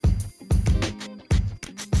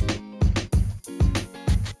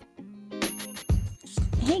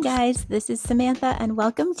guys, this is Samantha and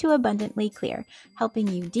welcome to Abundantly Clear, helping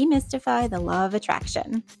you demystify the law of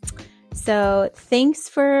attraction. So thanks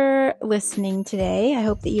for listening today. I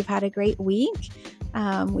hope that you've had a great week.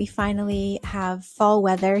 We finally have fall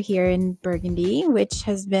weather here in Burgundy, which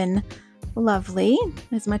has been lovely.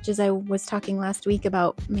 As much as I was talking last week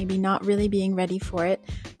about maybe not really being ready for it,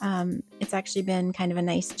 it's actually been kind of a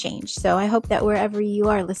nice change. So I hope that wherever you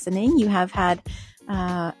are listening, you have had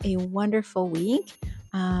a wonderful week.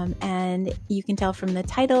 And you can tell from the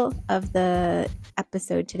title of the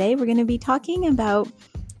episode today, we're going to be talking about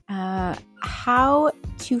how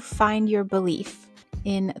to find your belief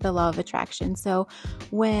in the law of attraction. So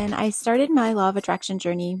when I started my law of attraction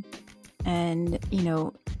journey, and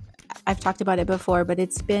I've talked about it before, but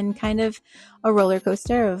it's been kind of a roller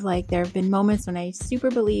coaster of there have been moments when I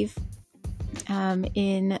super believe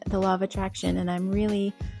in the law of attraction and I'm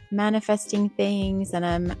really manifesting things and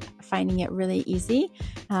I'm finding it really easy.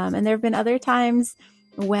 And there have been other times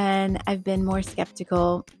when I've been more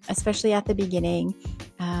skeptical, especially at the beginning.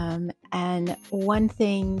 And one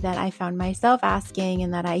thing that I found myself asking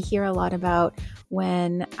and that I hear a lot about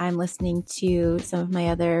when I'm listening to some of my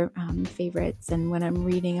other favorites and when I'm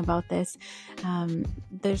reading about this,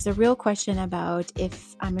 there's a real question about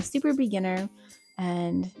if I'm a super beginner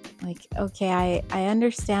and okay, I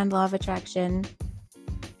understand law of attraction,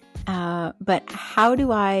 but how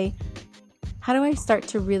do I start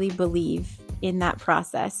to really believe in that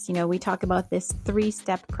process? We talk about this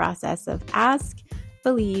 3-step process of ask,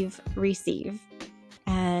 believe, receive.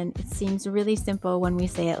 And it seems really simple when we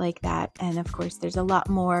say it like that. And of course, there's a lot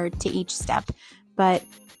more to each step. But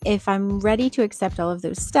if I'm ready to accept all of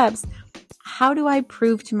those steps, how do I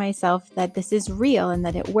prove to myself that this is real and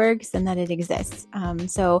that it works and that it exists?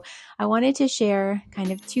 So I wanted to share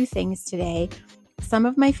kind of 2 things today. Some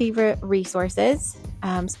of my favorite resources,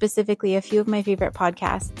 specifically a few of my favorite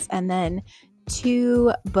podcasts, and then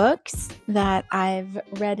 2 books that I've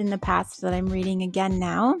read in the past that I'm reading again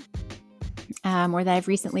now, or that I've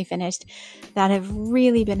recently finished, that have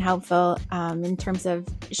really been helpful in terms of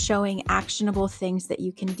showing actionable things that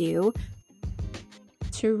you can do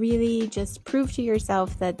to really just prove to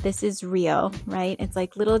yourself that this is real, right? It's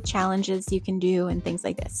like little challenges you can do and things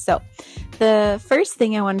like this. So the first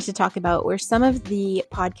thing I wanted to talk about were some of the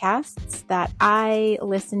podcasts that I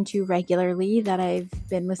listen to regularly, that I've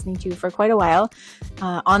been listening to for quite a while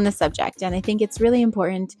on the subject. And I think it's really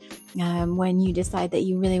important when you decide that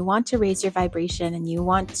you really want to raise your vibration and you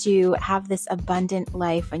want to have this abundant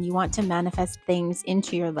life and you want to manifest things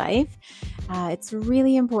into your life. It's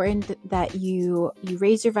really important that you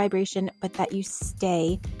raise your vibration, but that you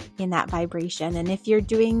stay in that vibration. And if you're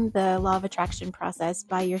doing the law of attraction process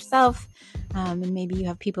by yourself, and maybe you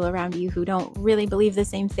have people around you who don't really believe the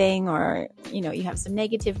same thing, or you have some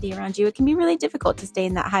negativity around you, it can be really difficult to stay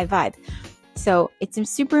in that high vibe. So it's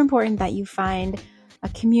super important that you find a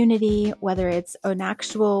community, whether it's an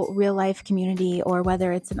actual real life community or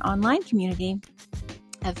whether it's an online community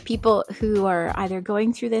of people who are either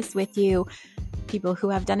going through this with you, people who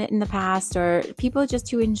have done it in the past, or people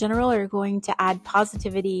just who in general are going to add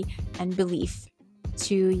positivity and belief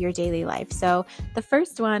to your daily life. So the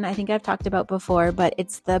first one I think I've talked about before, but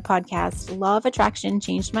it's the podcast Law of Attraction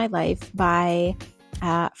Changed My Life by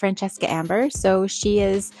Francesca Amber. So she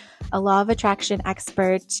is a law of attraction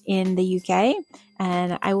expert in the UK,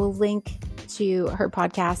 and I will link to her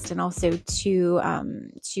podcast and also to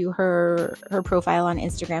her profile on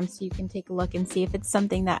Instagram, so you can take a look and see if it's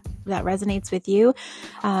something that resonates with you.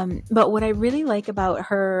 But what I really like about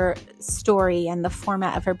her story and the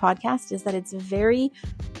format of her podcast is that it's very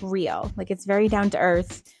real, it's very down to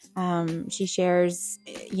earth. She shares,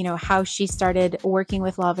 how she started working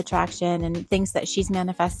with law of attraction and things that she's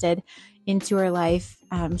manifested into her life.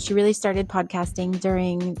 She really started podcasting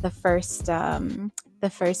during the first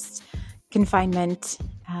confinement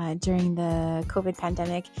during the COVID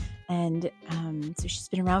pandemic. And so she's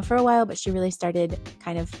been around for a while, but she really started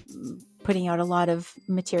kind of putting out a lot of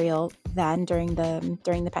material then during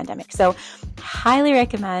the pandemic. So highly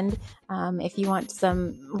recommend if you want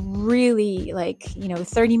some really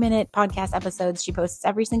 30-minute podcast episodes. She posts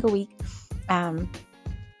every single week.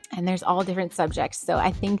 And there's all different subjects. So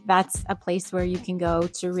I think that's a place where you can go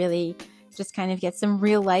to really just kind of get some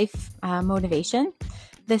real life motivation.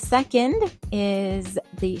 The second is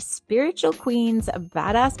the Spiritual Queens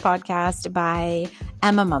Badass Podcast by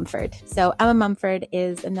Emma Mumford. So Emma Mumford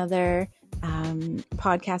is another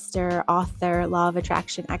podcaster, author, law of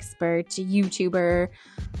attraction expert, YouTuber,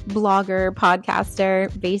 blogger,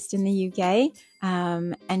 podcaster based in the UK.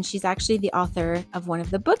 And she's actually the author of one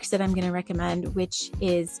of the books that I'm going to recommend, which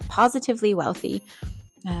is Positively Wealthy.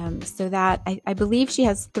 So that I believe she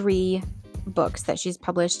has 3 books that she's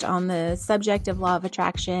published on the subject of law of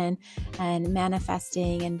attraction and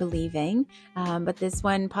manifesting and believing. But this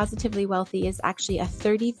one, Positively Wealthy, is actually a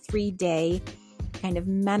 33-day kind of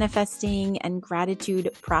manifesting and gratitude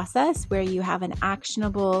process where you have an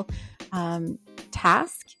actionable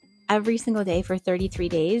task every single day for 33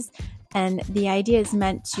 days. And the idea is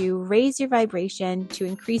meant to raise your vibration, to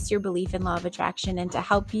increase your belief in law of attraction, and to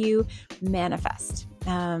help you manifest.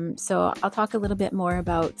 So I'll talk a little bit more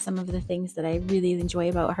about some of the things that I really enjoy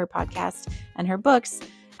about her podcast and her books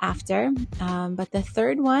after. But the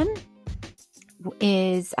third one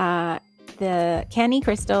is the Canny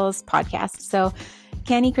Crystals podcast. So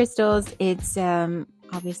Canny Crystals, it's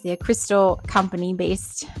obviously a crystal company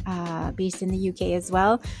based in the UK as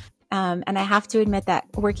well. And I have to admit that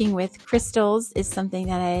working with crystals is something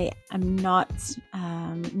that I am not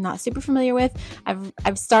super familiar with.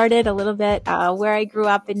 I've started a little bit where I grew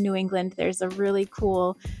up in New England. There's a really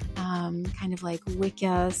cool kind of like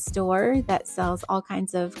Wicca store that sells all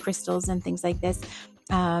kinds of crystals and things like this.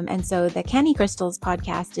 And so the Canny Crystals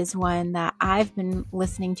podcast is one that I've been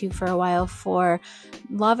listening to for a while for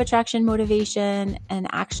law of attraction, motivation, and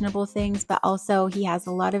actionable things, but also he has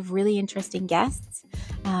a lot of really interesting guests.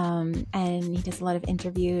 And he does a lot of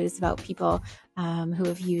interviews about people who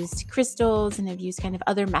have used crystals and have used kind of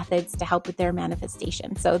other methods to help with their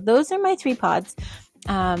manifestation. So those are my 3 pods.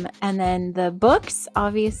 And then the books,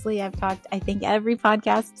 obviously I've talked, I think every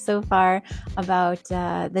podcast so far about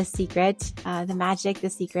The Secret, The Magic, The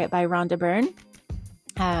Secret by Rhonda Byrne.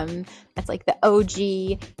 That's like the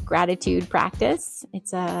OG gratitude practice.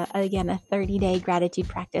 It's again, a 30-day gratitude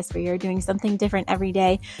practice where you're doing something different every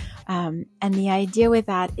day. And the idea with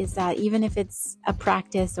that is that even if it's a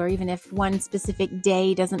practice or even if one specific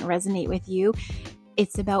day doesn't resonate with you,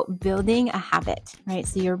 it's about building a habit, right?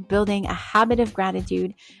 So you're building a habit of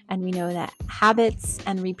gratitude, and we know that habits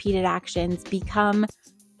and repeated actions become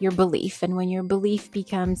your belief. And when your belief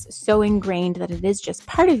becomes so ingrained that it is just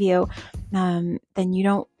part of you, then you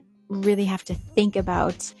don't really have to think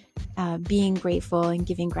about being grateful and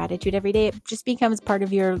giving gratitude every day. It just becomes part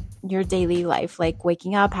of your daily life, like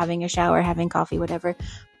waking up, having a shower, having coffee, whatever.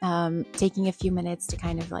 Taking a few minutes to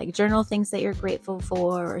kind of like journal things that you're grateful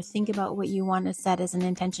for, or think about what you want to set as an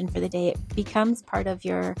intention for the day. It becomes part of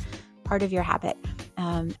your habit.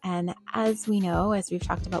 And as we know, as we've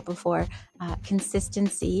talked about before,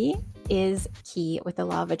 consistency is key with the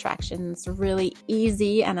law of attraction. It's really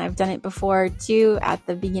easy, and I've done it before too at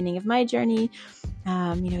the beginning of my journey.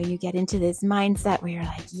 You get into this mindset where you're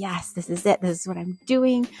like, yes, this is it. This is what I'm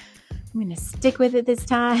doing. I'm going to stick with it this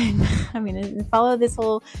time. I'm going to follow this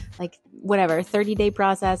whole 30-day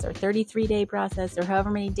process or 33-day process or however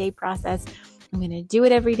many day process. I'm going to do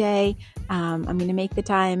it every day. I'm going to make the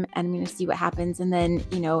time, and I'm going to see what happens. And then,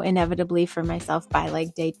 inevitably for myself by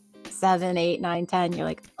like day 7, 8, 9, 10, you're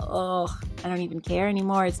like, oh, I don't even care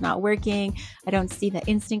anymore. It's not working. I don't see the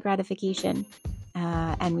instant gratification.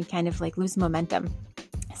 And we kind of like lose momentum.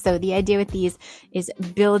 So the idea with these is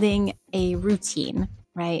building a routine,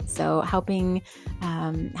 right? So helping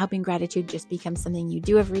gratitude just become something you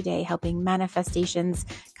do every day, helping manifestations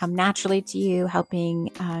come naturally to you, helping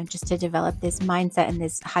just to develop this mindset and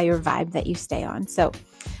this higher vibe that you stay on. So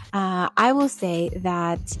I will say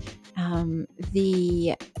that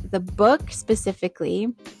the book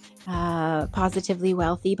specifically, Positively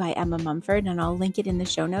Wealthy by Emma Mumford, and I'll link it in the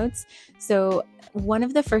show notes. So one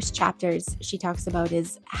of the first chapters she talks about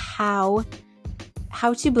is how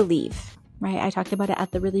to believe, right? I talked about it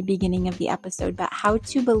at the really beginning of the episode, but how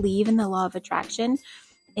to believe in the law of attraction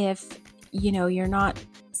if, you're not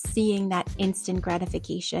seeing that instant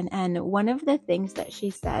gratification. And one of the things that she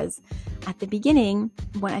says at the beginning,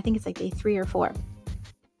 when I think it's like day 3 or 4,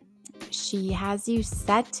 she has you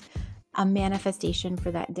set a manifestation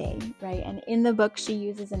for that day, right? And in the book, she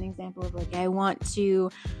uses an example of like, I want to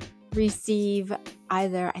receive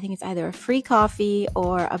either a free coffee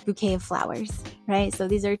or a bouquet of flowers, right? So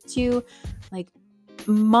these are 2 like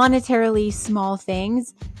monetarily small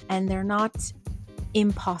things, and they're not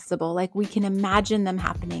impossible. Like we can imagine them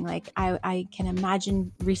happening. Like I can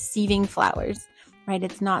imagine receiving flowers, right?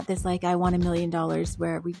 It's not this like, I want $1 million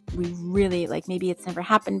where we really like, maybe it's never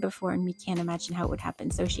happened before and we can't imagine how it would happen.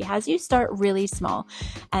 So she has you start really small.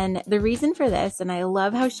 And the reason for this, and I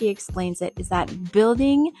love how she explains it, is that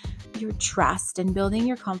building your trust and building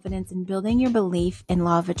your confidence and building your belief in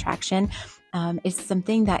law of attraction is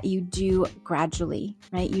something that you do gradually,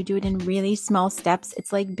 right? You do it in really small steps.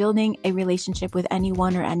 It's like building a relationship with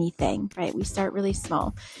anyone or anything, right? We start really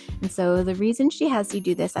small. And so the reason she has you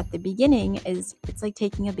do this at the beginning is it's like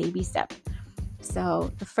taking a baby step.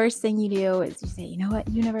 So the first thing you do is you say, you know what,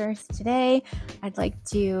 universe, today I'd like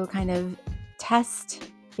to kind of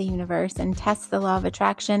test the universe and test the law of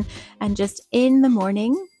attraction. And just in the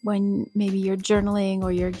morning, when maybe you're journaling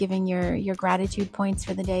or you're giving your gratitude points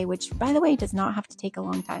for the day, which by the way does not have to take a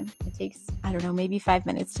long time. It takes, I don't know, maybe 5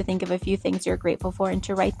 minutes to think of a few things you're grateful for and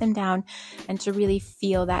to write them down and to really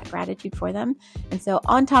feel that gratitude for them. And so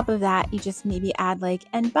on top of that, you just maybe add like,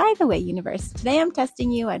 and by the way, universe, today I'm testing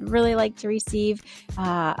you. I'd really like to receive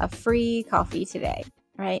a free coffee today.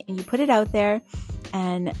 Right? And you put it out there.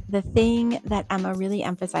 And the thing that Emma really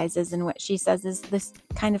emphasizes and what she says is this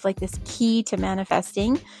kind of like this key to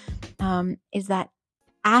manifesting is that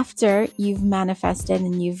after you've manifested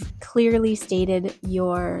and you've clearly stated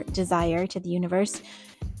your desire to the universe,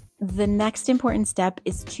 the next important step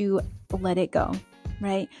is to let it go,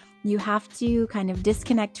 right? You have to kind of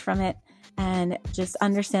disconnect from it and just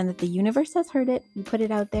understand that the universe has heard it. You put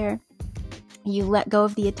it out there. You let go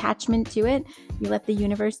of the attachment to it. You let the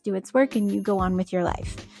universe do its work and you go on with your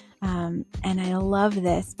life. And I love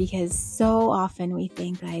this because so often we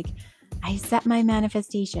think like, I set my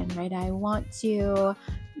manifestation, right? I want to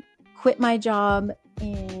quit my job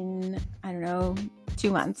in, I don't know,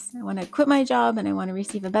 2 months. I want to quit my job and I want to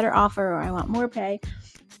receive a better offer or I want more pay.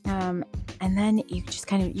 And then you just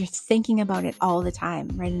kind of, you're thinking about it all the time,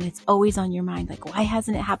 right? And it's always on your mind. Like, why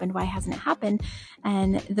hasn't it happened? Why hasn't it happened?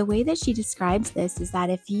 And the way that she describes this is that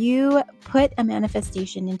if you put a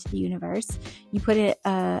manifestation into the universe, you put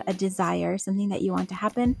a desire, something that you want to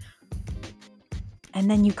happen, and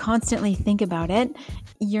then you constantly think about it,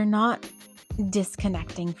 you're not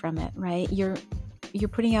disconnecting from it, right? You're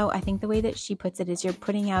putting out, I think the way that she puts it is you're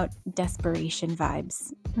putting out desperation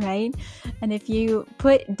vibes, right? And if you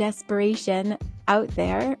put desperation out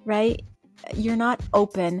there, right, you're not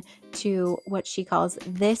open to what she calls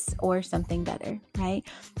this or something better, right?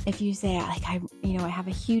 If you say like, I have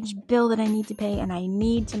a huge bill that I need to pay and I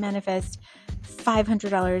need to manifest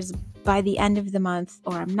 $500 by the end of the month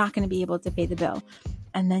or I'm not going to be able to pay the bill.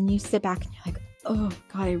 And then you sit back and you're like, oh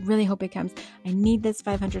God, I really hope it comes. I need this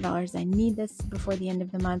 $500. I need this before the end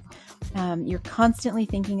of the month. You're constantly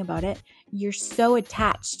thinking about it. You're so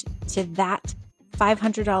attached to that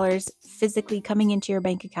 $500 physically coming into your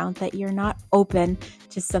bank account that you're not open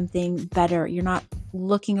to something better. You're not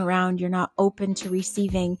looking around. You're not open to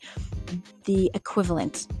receiving the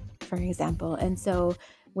equivalent, for example. And so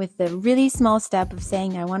with the really small step of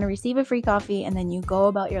saying, I want to receive a free coffee, and then you go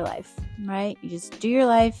about your life, right? You just do your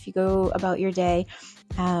life, you go about your day,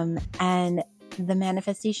 and the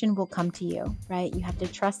manifestation will come to you, right? You have to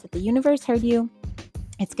trust that the universe heard you.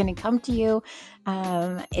 It's going to come to you.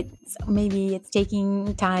 It's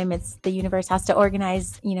taking time. The universe has to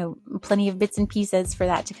organize, plenty of bits and pieces for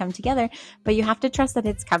that to come together, but you have to trust that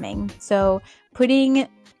it's coming. So putting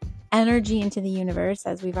energy into the universe,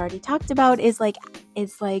 as we've already talked about, is like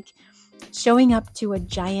showing up to a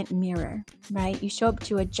giant mirror, right? You show up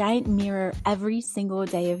to a giant mirror every single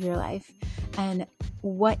day of your life, and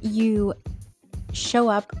what you show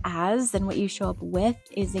up as and what you show up with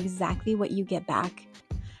is exactly what you get back,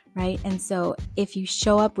 right? And so if you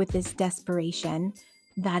show up with this desperation,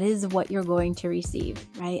 that is what you're going to receive,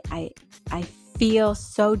 right? I feel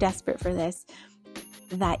so desperate for this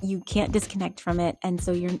that you can't disconnect from it, and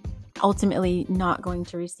so you're ultimately not going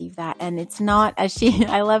to receive that. And it's not,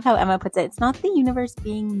 I love how Emma puts it, it's not the universe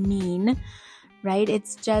being mean, right?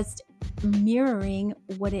 It's just mirroring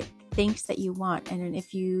what it thinks that you want. And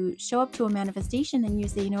if you show up to a manifestation and you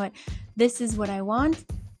say, you know what, this is what I want,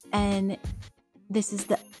 and this is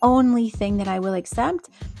the only thing that I will accept,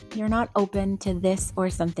 you're not open to this or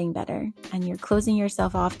something better, and you're closing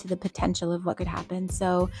yourself off to the potential of what could happen.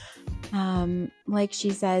 So like she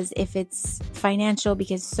says, if it's financial,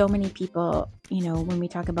 because so many people, when we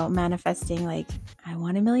talk about manifesting, like, I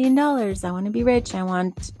want $1 million, I want to be rich, I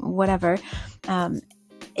want whatever.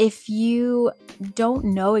 If you don't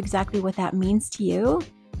know exactly what that means to you,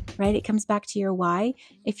 right? It comes back to your why.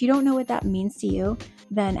 If you don't know what that means to you,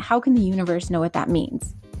 then how can the universe know what that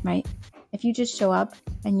means, right? If you just show up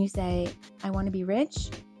and you say, I want to be rich,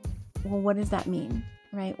 well, what does that mean,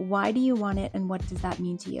 right? Why do you want it, and what does that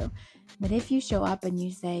mean to you? But if you show up and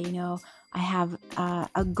you say, I have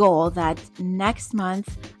a goal that next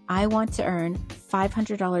month I want to earn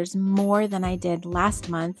 $500 more than I did last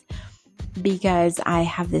month, because I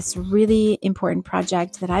have this really important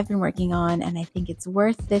project that I've been working on and I think it's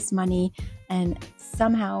worth this money, and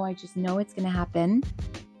somehow I just know it's going to happen,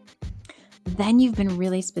 then you've been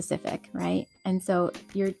really specific, right? And so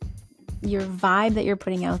your vibe that you're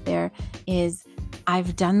putting out there is,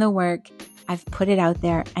 I've done the work, I've put it out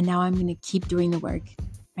there, and now I'm going to keep doing the work,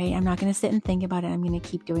 right? I'm not going to sit and think about it. I'm going to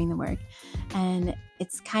keep doing the work. And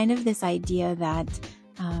it's kind of this idea that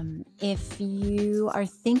if you are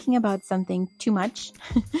thinking about something too much,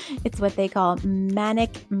 it's what they call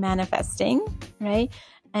manic manifesting, right?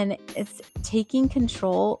 And it's taking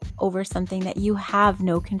control over something that you have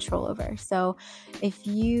no control over. So if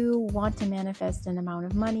you want to manifest an amount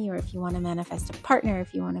of money, or if you want to manifest a partner,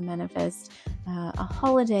 if you want to manifest a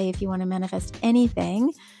holiday, if you want to manifest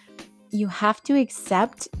anything, you have to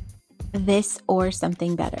accept this or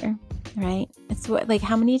something better, right? It's what, like,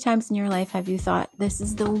 how many times in your life have you thought, this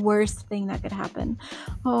is the worst thing that could happen?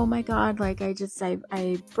 Oh my God, like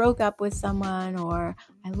I broke up with someone, or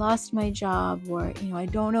I lost my job, or, I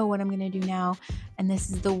don't know what I'm going to do now. And this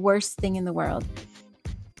is the worst thing in the world.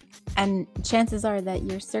 And chances are that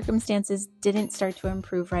your circumstances didn't start to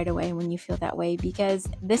improve right away when you feel that way, because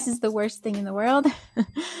this is the worst thing in the world.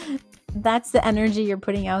 That's the energy you're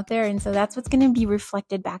putting out there. And so that's what's going to be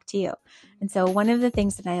reflected back to you. And so one of the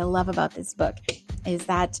things that I love about this book is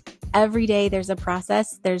that every day there's a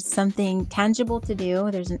process, there's something tangible to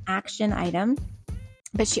do, there's an action item.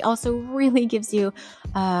 But she also really gives you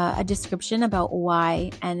a description about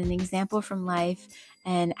why and an example from life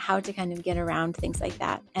and how to kind of get around things like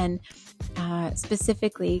that. And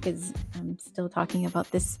specifically, because I'm still talking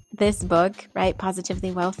about this book, right?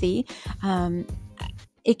 Positively Wealthy.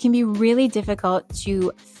 It can be really difficult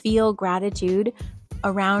to feel gratitude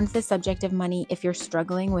around the subject of money if you're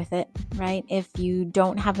struggling with it, right? If you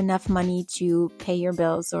don't have enough money to pay your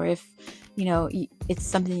bills, or if, it's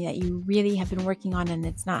something that you really have been working on and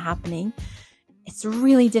it's not happening, it's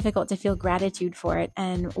really difficult to feel gratitude for it.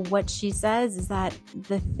 And what she says is that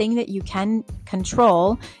the thing that you can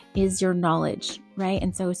control is your knowledge, right?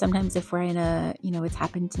 And so sometimes if we're in it's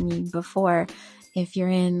happened to me before, if you're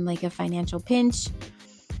in like a financial pinch,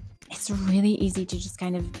 it's really easy to just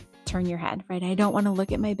kind of turn your head, right? I don't want to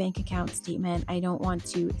look at my bank account statement. I don't want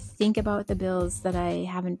to think about the bills that I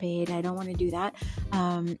haven't paid. I don't want to do that.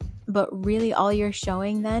 But really all you're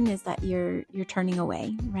showing then is that you're turning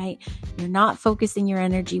away, right? You're not focusing your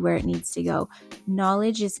energy where it needs to go.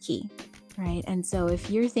 Knowledge is key, right? And so if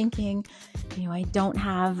you're thinking, I don't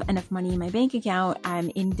have enough money in my bank account, I'm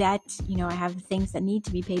in debt, I have things that need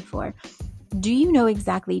to be paid for. Do you know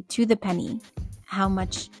exactly to the penny how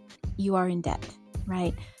much you are in debt,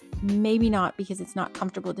 right? Maybe not, because it's not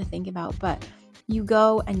comfortable to think about, but you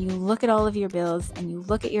go and you look at all of your bills and you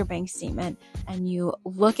look at your bank statement and you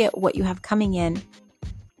look at what you have coming in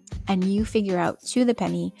and you figure out to the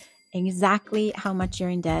penny exactly how much you're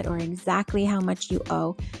in debt, or exactly how much you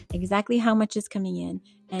owe, exactly how much is coming in,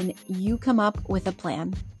 and you come up with a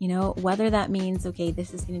plan, whether that means, okay,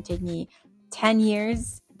 this is going to take me 10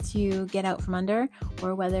 years to get out from under,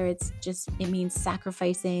 or whether it means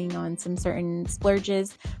sacrificing on some certain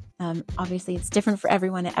splurges. Obviously it's different for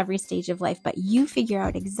everyone at every stage of life, but you figure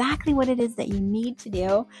out exactly what it is that you need to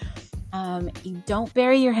do. You don't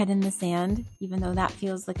bury your head in the sand, even though that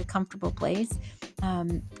feels like a comfortable place.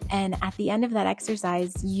 And at the end of that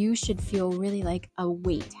exercise, you should feel really like a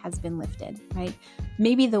weight has been lifted, right?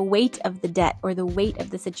 Maybe the weight of the debt or the weight of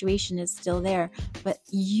the situation is still there, but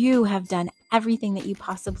you have done everything that you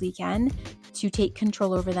possibly can to take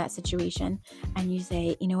control over that situation. And you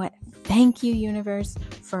say, you know what? Thank you, universe,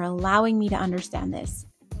 for allowing me to understand this.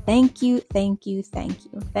 Thank you, thank you, thank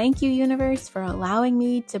you. Thank you, universe, for allowing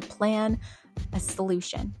me to plan a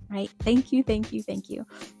solution, right? Thank you, thank you, thank you.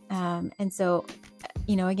 And so,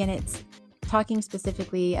 again, it's talking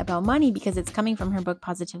specifically about money because it's coming from her book,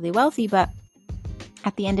 Positively Wealthy, but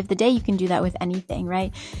at the end of the day, you can do that with anything,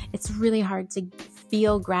 right? It's really hard to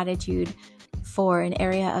feel gratitude for an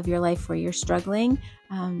area of your life where you're struggling.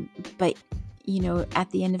 But at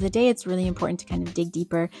the end of the day, it's really important to kind of dig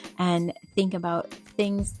deeper and think about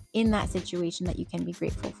things in that situation that you can be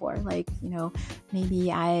grateful for. Like,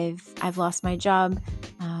 maybe I've lost my job,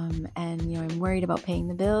 and, I'm worried about paying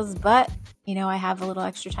the bills, but, I have a little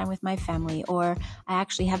extra time with my family, or I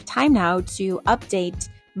actually have time now to update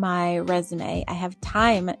my resume. I have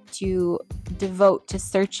time to devote to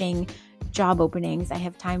searching job openings. I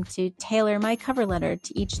have time to tailor my cover letter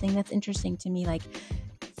to each thing that's interesting to me. Like,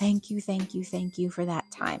 thank you, thank you, thank you for that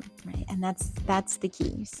time, right? And that's the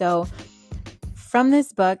key. So from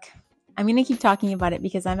this book, I'm going to keep talking about it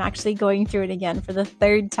because I'm actually going through it again for the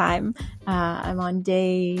third time. I'm on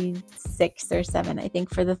day 6 or 7, I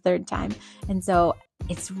think, for the third time. And so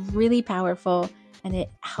it's really powerful, and it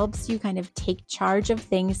helps you kind of take charge of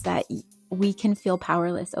things that we can feel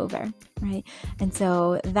powerless over, right? And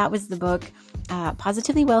so that was the book,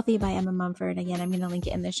 Positively Wealthy by Emma Mumford. Again, I'm going to link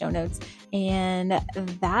it in the show notes. And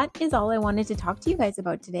that is all I wanted to talk to you guys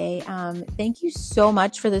about today. Thank you so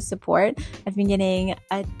much for the support. I've been getting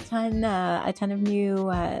a ton of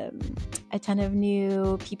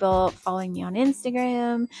new people following me on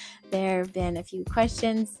Instagram. There have been a few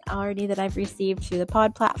questions already that I've received through the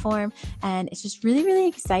pod platform, and it's just really, really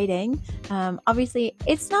exciting. Obviously,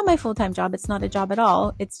 it's not my full-time job. It's not a job at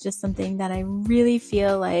all. It's just something that I really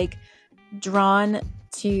feel like drawn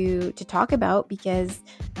to talk about because,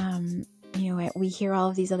 we hear all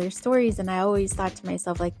of these other stories, and I always thought to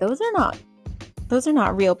myself, like, those are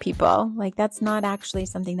not real people. Like, that's not actually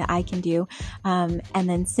something that I can do. And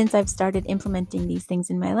then since I've started implementing these things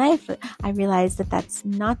in my life, I realized that that's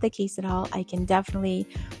not the case at all. I can definitely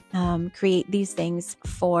create these things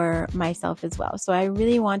for myself as well. So I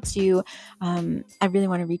really want to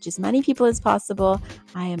reach as many people as possible.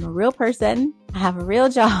 I am a real person. I have a real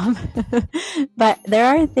job, but there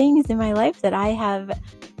are things in my life that I have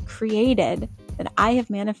created, that I have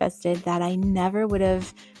manifested, that I never would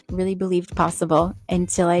have really believed possible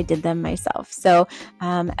until I did them myself. So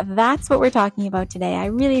that's what we're talking about today. I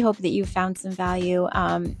really hope that you found some value.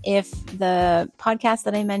 If the podcast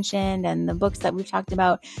that I mentioned and the books that we've talked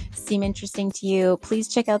about seem interesting to you, please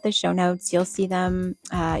check out the show notes. You'll see them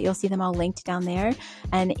all linked down there.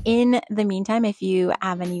 And in the meantime, if you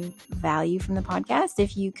have any value from the podcast,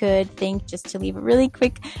 if you could think just to leave a really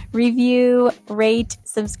quick review, rate,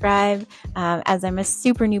 subscribe, as I'm a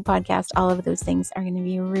super new podcast, all of those things are going to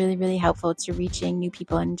be really, really helpful to reaching new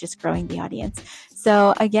people and just growing the audience.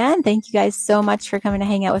 So again, thank you guys so much for coming to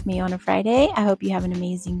hang out with me on a Friday. I hope you have an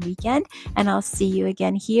amazing weekend, and I'll see you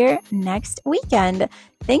again here next weekend.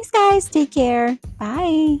 Thanks, guys. Take care.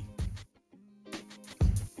 Bye.